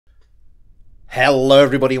Hello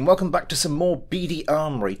everybody and welcome back to some more BD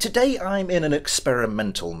Armory. Today I'm in an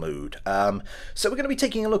experimental mood. So we're going to be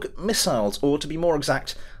taking a look at missiles, or to be more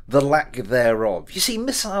exact, the lack thereof. You see,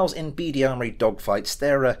 missiles in BD Armory dogfights,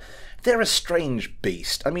 they're a strange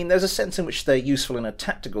beast. I mean, there's a sense in which they're useful in a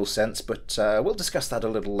tactical sense, but we'll discuss that a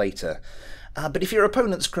little later. But if your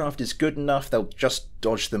opponent's craft is good enough, they'll just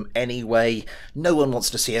dodge them anyway. No one wants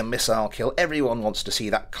to see a missile kill. Everyone wants to see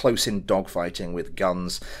that close-in dogfighting with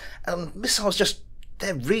guns. And missiles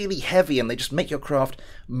they're really heavy and they just make your craft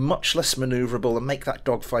much less manoeuvrable and make that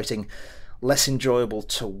dogfighting less enjoyable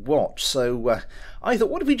to watch. So I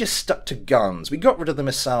thought, what if we just stuck to guns? We got rid of the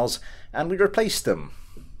missiles and we replaced them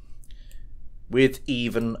with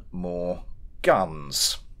even more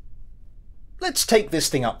guns. Let's take this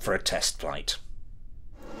thing up for a test flight.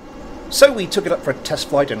 So we took it up for a test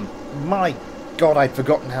flight, and my god, I'd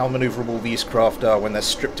forgotten how manoeuvrable these craft are when they're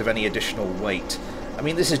stripped of any additional weight. I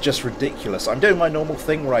mean, this is just ridiculous. I'm doing my normal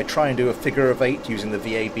thing where I try and do a figure of 8 using the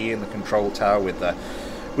VAB in the control tower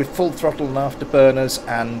with full throttle and afterburners,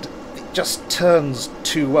 and it just turns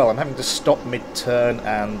too well. I'm having to stop mid-turn,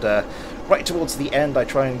 and right towards the end I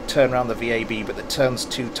try and turn around the VAB, but it turns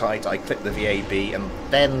too tight. I clip the VAB, and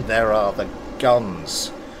then there are the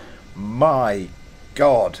guns. My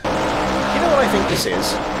god. You know what I think this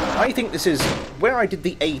is? I think this is where I did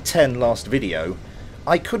the A10 last video.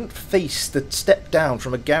 I couldn't face the step down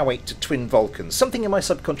from a GAU-8 to twin Vulcans. Something in my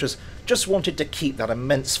subconscious just wanted to keep that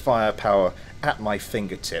immense firepower at my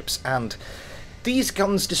fingertips, and these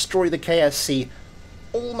guns destroy the KSC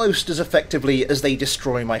almost as effectively as they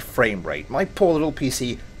destroy my frame rate. My poor little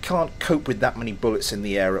PC can't cope with that many bullets in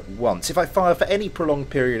the air at once. If I fire for any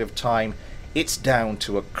prolonged period of time, it's down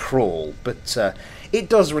to a crawl, but it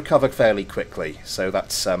does recover fairly quickly, so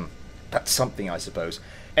that's something, I suppose.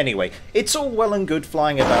 Anyway, it's all well and good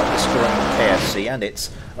flying about destroying the KSC, and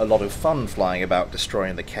it's a lot of fun flying about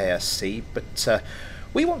destroying the KSC, but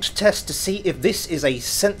we want to test to see if this is a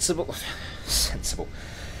sensible...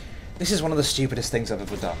 This is one of the stupidest things I've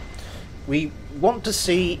ever done. We want to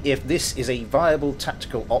see if this is a viable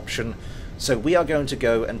tactical option, so we are going to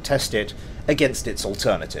go and test it against its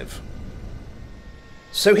alternative.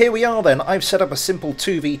 So here we are then. I've set up a simple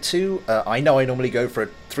 2v2. I know I normally go for a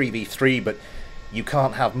 3v3, but you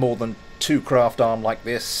can't have more than 2 craft arm like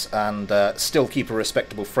this and still keep a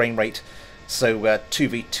respectable frame rate. So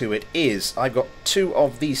 2v2 it is. I've got 2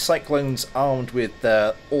 of these Cyclones armed with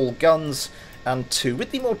all guns, and 2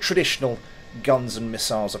 with the more traditional guns and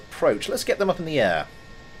missiles approach. Let's get them up in the air.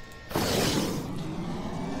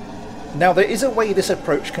 Now there is a way this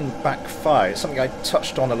approach can backfire, something I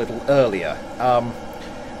touched on a little earlier.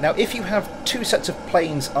 Now if you have 2 sets of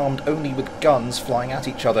planes armed only with guns flying at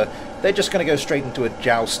each other, they're just going to go straight into a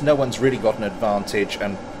joust. No one's really got an advantage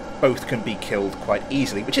and both can be killed quite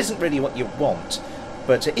easily, which isn't really what you want.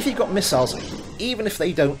 But if you've got missiles, even if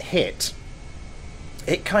they don't hit,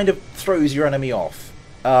 it kind of throws your enemy off.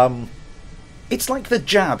 It's like the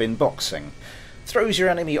jab in boxing. Throws your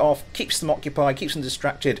enemy off, keeps them occupied, keeps them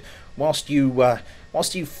distracted, whilst you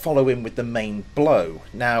follow in with the main blow.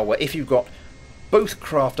 Now, if you've got both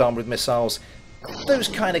craft armed with missiles, those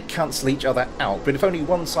kind of cancel each other out, but if only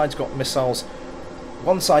one side's got missiles,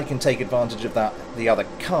 one side can take advantage of that, the other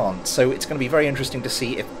can't. So it's going to be very interesting to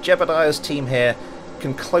see if Jebediah's team here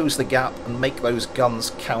can close the gap and make those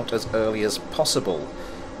guns count as early as possible.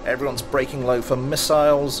 Everyone's breaking low for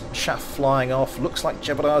missiles, chaff flying off. Looks like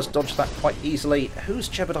Jebediah's dodged that quite easily. Who's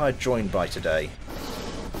Jebediah joined by today?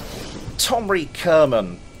 Armory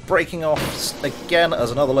Kerman breaking off again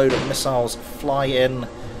as another load of missiles fly in.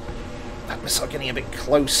 That missile getting a bit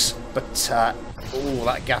close, but oh,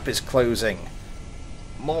 that gap is closing.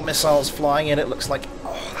 More missiles flying in, it looks like.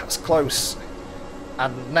 Oh, that's close.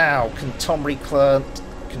 And now, can Armory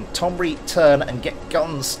turn and get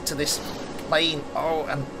guns to this plane? Oh,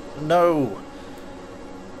 and no.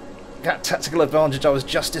 That tactical advantage I was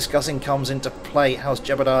just discussing comes into play. How's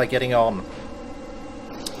Jebediah getting on?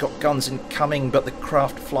 Got guns incoming, but the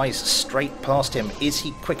craft flies straight past him. Is he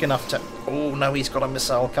quick enough to... Oh no, he's got a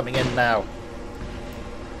missile coming in now.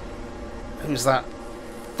 Who's that?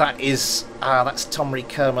 That is... that's Armory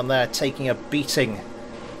Kerman there, taking a beating.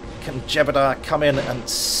 Can Jebediah come in and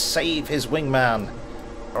save his wingman?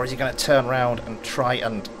 Or is he going to turn around and try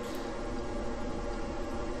and...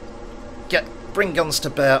 bring guns to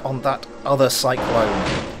bear on that other Cyclone?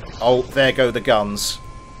 Oh, there go the guns.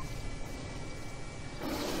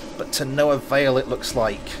 But to no avail, it looks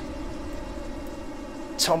like.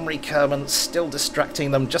 Armory Kerman still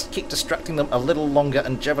distracting them. Just keep distracting them a little longer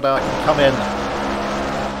and Jebediah can come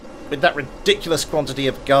in. With that ridiculous quantity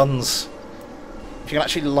of guns. If you can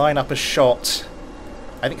actually line up a shot,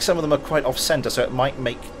 I think some of them are quite off-centre, so it might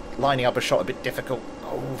make lining up a shot a bit difficult.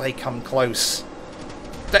 Oh, they come close.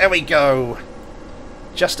 There we go!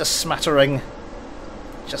 Just a smattering.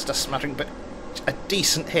 Just a smattering, but a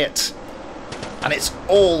decent hit. And it's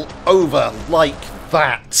all over like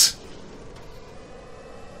that.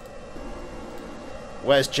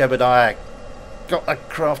 Where's Jebediah? Got a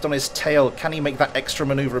craft on his tail. Can he make that extra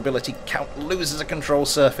manoeuvrability count? Loses a control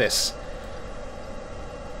surface.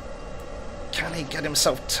 Can he get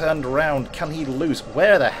himself turned around? Can he lose?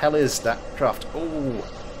 Where the hell is that craft? Oh.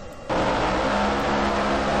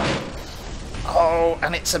 Oh,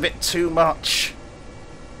 and it's a bit too much.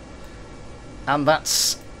 And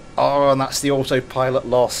that's... Oh, and that's the autopilot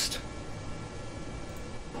lost.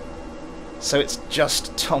 So it's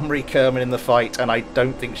just Tomry Kerman in the fight, and I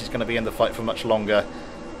don't think she's going to be in the fight for much longer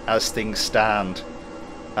as things stand.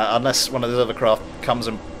 Unless one of the other craft comes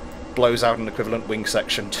and blows out an equivalent wing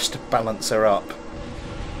section just to balance her up.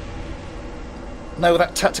 No,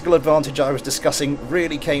 that tactical advantage I was discussing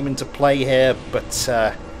really came into play here,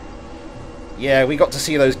 but yeah, we got to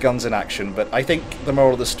see those guns in action, but I think the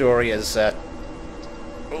moral of the story is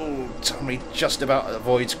Tomry just about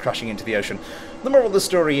avoids crashing into the ocean. The moral of the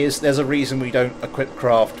story is there's a reason we don't equip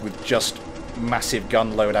craft with just massive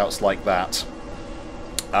gun loadouts like that.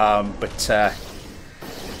 But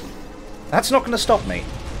that's not going to stop me.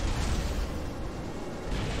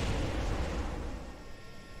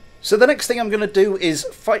 So the next thing I'm going to do is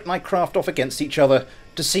fight my craft off against each other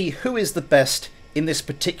to see who is the best in this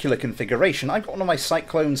particular configuration. I've got one of my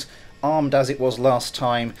Cyclones armed as it was last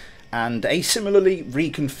time, and a similarly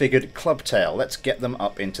reconfigured clubtail. Let's get them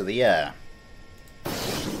up into the air.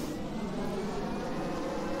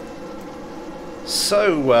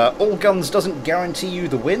 So, all guns doesn't guarantee you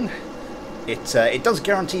the win. It does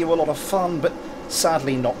guarantee you a lot of fun, but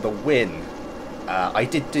sadly not the win. I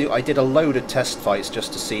did a load of test fights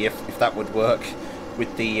just to see if that would work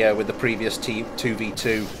with the previous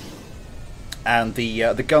 2v2, and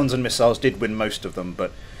the guns and missiles did win most of them.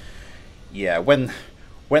 But yeah, when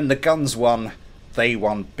the guns won, they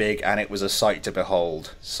won big, and it was a sight to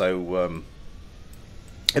behold. So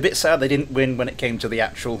a bit sad they didn't win when it came to the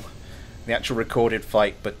actual recorded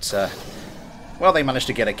fight, but well, they managed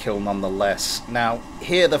to get a kill nonetheless. Now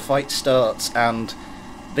here the fight starts, and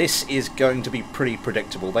this is going to be pretty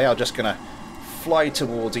predictable. They are just going to fly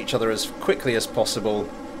towards each other as quickly as possible,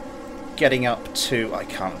 getting up to, I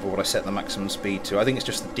can't remember what I set the maximum speed to. I think it's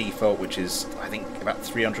just the default, which is, I think, about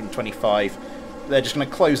 325. They're just going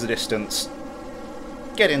to close the distance,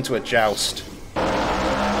 get into a joust.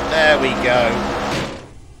 There we go.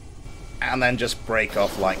 And then just break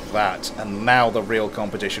off like that. And now the real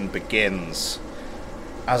competition begins.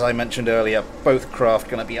 As I mentioned earlier, both craft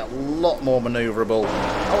going to be a lot more manoeuvrable.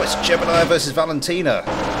 Oh, it's Jebediah versus Valentina.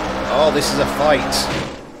 Oh, this is a fight.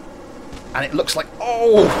 And it looks like...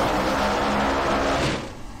 Oh!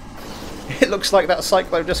 It looks like that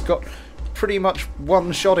Cyclone just got pretty much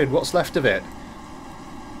one-shotted what's left of it.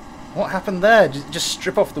 What happened there? Just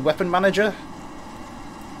strip off the weapon manager?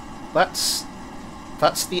 That's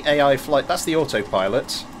the AI flight. That's the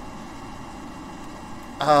autopilot.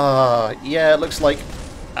 Yeah, it looks like...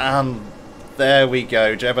 there we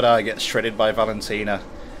go. Jebediah gets shredded by Valentina.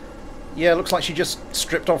 Yeah, it looks like she just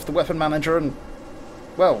stripped off the weapon manager and...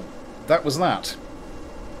 well, that was that.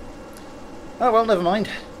 Oh well, never mind.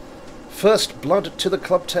 First blood to the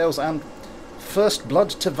Clubtails and first blood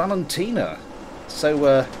to Valentina. So,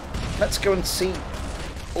 let's go and see...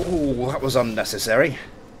 Oh, that was unnecessary.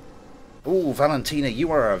 Oh, Valentina,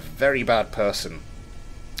 you are a very bad person.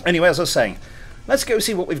 Anyway, as I was saying, let's go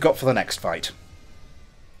see what we've got for the next fight.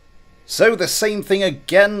 So, the same thing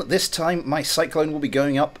again. This time, my Cyclone will be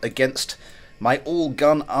going up against my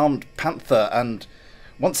all-gun armed Panther, and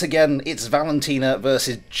once again, it's Valentina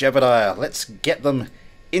versus Jebediah. Let's get them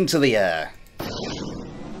into the air.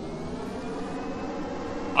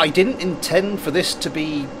 I didn't intend for this to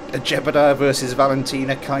be a Jebediah versus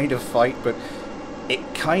Valentina kind of fight, but it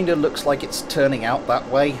kind of looks like it's turning out that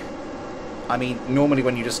way. I mean, normally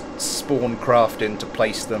when you just spawn craft in to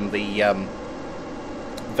place them, the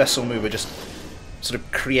vessel mover just sort of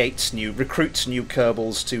recruits new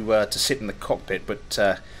Kerbals to sit in the cockpit, but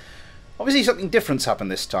obviously something different's happened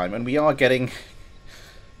this time, and we are getting...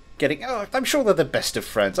 Oh, I'm sure they're the best of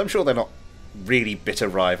friends. I'm sure they're not really bitter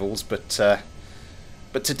rivals, but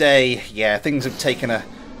today, yeah, things have taken a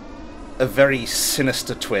very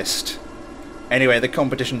sinister twist. Anyway, the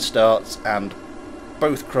competition starts, and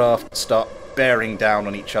both craft start bearing down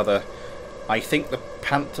on each other. I think the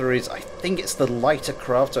Panther is... I think it's the lighter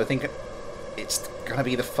craft, so I think it's going to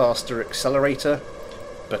be the faster accelerator.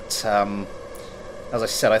 But As I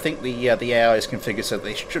said, I think the AI is configured so that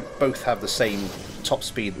they should both have the same top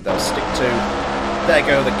speed that they'll stick to. There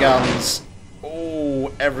go the guns.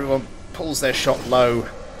 Oh, everyone pulls their shot low.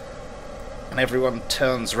 And everyone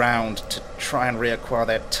turns round to try and reacquire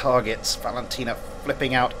their targets. Valentina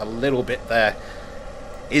flipping out a little bit there.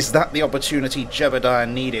 Is that the opportunity Jebediah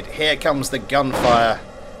needed? Here comes the gunfire.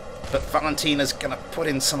 But Valentina's going to put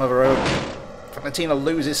in some of her own. Valentina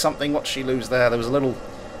loses something. What'd she lose there? There was a little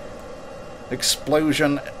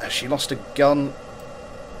explosion. She lost a gun.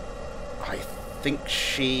 I think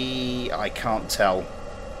I can't tell.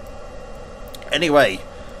 Anyway,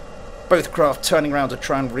 both craft turning around to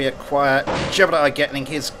try and reacquire. Jebediah getting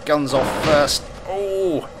his guns off first.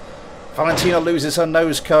 Oh! Valentina loses her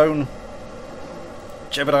nose cone.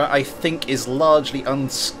 Jebediah, I think, is largely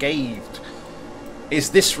unscathed. Is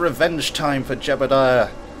this revenge time for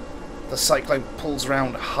Jebediah? The Cyclone pulls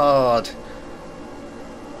round hard.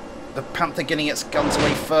 The Panther getting its guns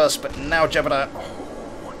away first, but now Jebediah...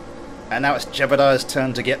 Oh. And now it's Jebediah's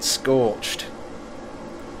turn to get scorched.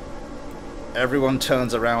 Everyone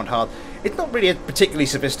turns around hard. It's not really a particularly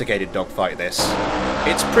sophisticated dogfight, this.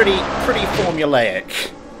 It's pretty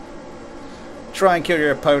formulaic. Try and kill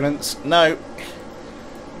your opponents. No.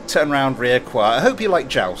 Turn around, reacquire. I hope you like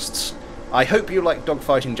jousts. I hope you like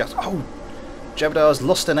dogfighting jousts. Oh! Jebediah's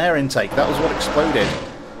lost an air intake. That was what exploded.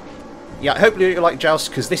 Yeah, I hope you like joust,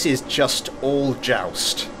 because this is just all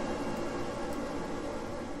joust.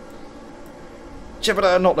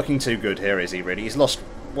 Jebediah not looking too good here, is he, really? He's lost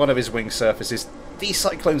one of his wing surfaces. These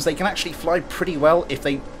Cyclones, they can actually fly pretty well if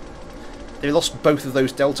they lost both of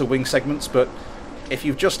those delta wing segments, but if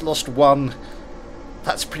you've just lost one,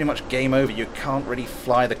 that's pretty much game over. You can't really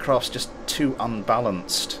fly. The craft's just too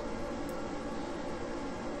unbalanced.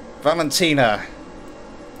 Valentina.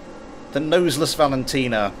 The noseless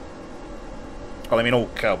Valentina. Well, I mean, all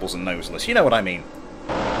Kerbals are noseless. You know what I mean.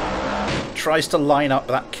 Tries to line up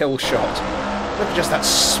that kill shot. Look at just that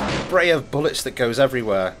spray of bullets that goes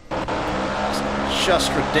everywhere. It's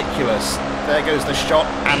just ridiculous. There goes the shot,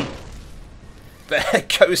 and there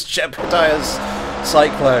goes Jebediah's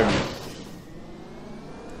Cyclone.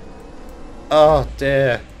 Oh,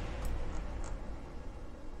 dear.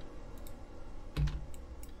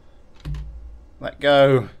 Let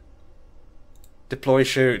go. Deploy,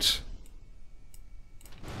 shoot.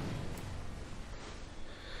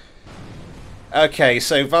 Okay,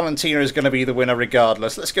 so Valentina is going to be the winner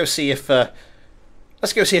regardless. Let's go see if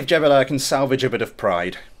Jebediah can salvage a bit of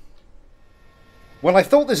pride. Well, I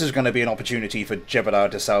thought this was going to be an opportunity for Jebediah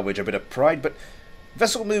to salvage a bit of pride, but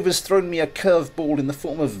Vessel Mover's thrown me a curveball in the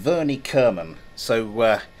form of Vernie Kerman.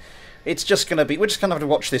 So it's just going to be, we're just going to have to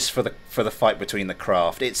watch this for the fight between the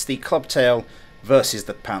craft. It's the Clubtail versus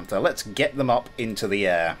the Panther. Let's get them up into the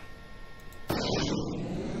air.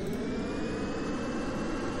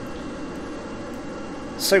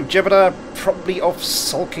 So Jebediah probably off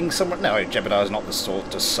sulking somewhere. No, Jebediah's not the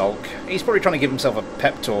sort to sulk. He's probably trying to give himself a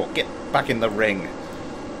pep talk, get back in the ring,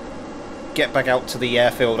 get back out to the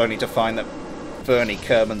airfield, only to find that Vernie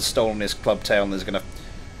Kerman's stolen his Clubtail and is going to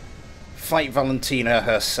fight Valentina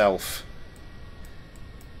herself.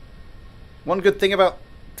 One good thing about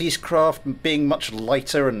these craft being much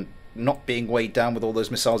lighter and not being weighed down with all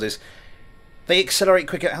those missiles is they accelerate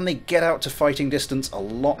quicker and they get out to fighting distance a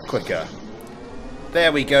lot quicker.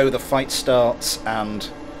 There we go, the fight starts, and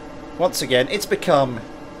once again it's become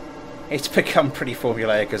pretty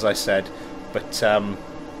formulaic, as I said, but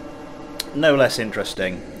no less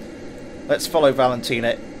interesting. Let's follow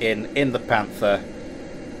Valentina in the Panther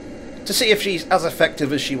to see if she's as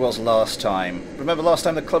effective as she was last time. Remember last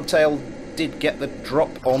time the Clubtail did get the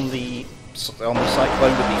drop on the Cyclone with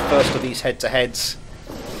the first of these head-to-heads,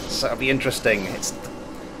 so it'll be interesting. It's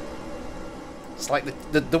like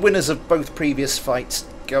the winners of both previous fights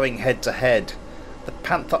going head-to-head. The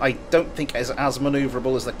Panther, I don't think, is as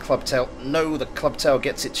manoeuvrable as the Clubtail. No, the Clubtail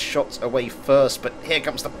gets its shots away first, but here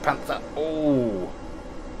comes the Panther. Oh!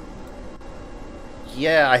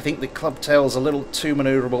 Yeah, I think the Clubtail's a little too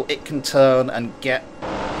manoeuvrable. It can turn and get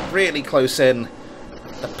really close in.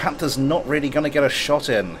 The Panther's not really going to get a shot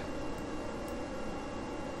in.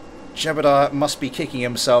 Jebediah must be kicking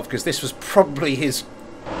himself, because this was probably his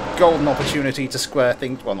golden opportunity to square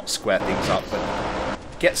things, well, not square things up, but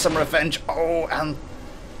get some revenge. Oh, and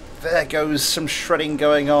there goes some shredding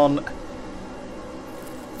going on.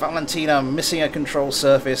 Valentina missing a control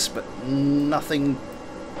surface, but nothing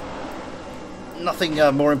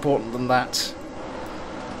more important than that.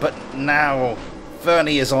 But now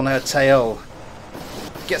Vernie is on her tail,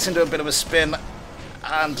 gets into a bit of a spin,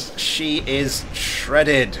 and she is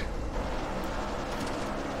shredded.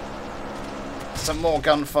 Some more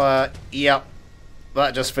gunfire. Yep.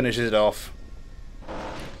 that just finishes it off.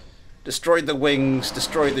 Destroyed the wings,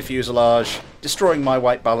 destroyed the fuselage, destroying my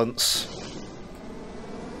white balance.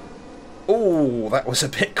 Ooh, that was a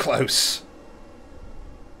bit close.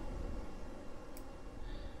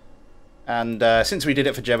 And since we did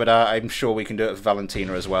it for Jebediah, I'm sure we can do it for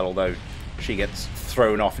Valentina as well, although she gets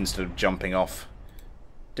thrown off instead of jumping off.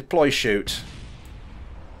 Deploy shoot.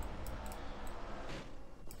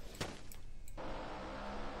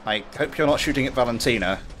 I hope you're not shooting at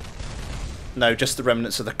Valentina. No, just the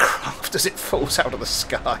remnants of the craft as it falls out of the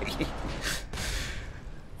sky.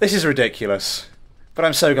 This is ridiculous. But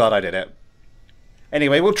I'm so glad I did it.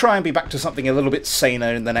 Anyway, we'll try and be back to something a little bit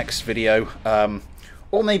saner in the next video.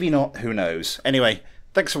 Or maybe not, who knows. Anyway,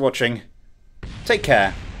 thanks for watching. Take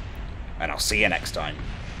care. And I'll see you next time.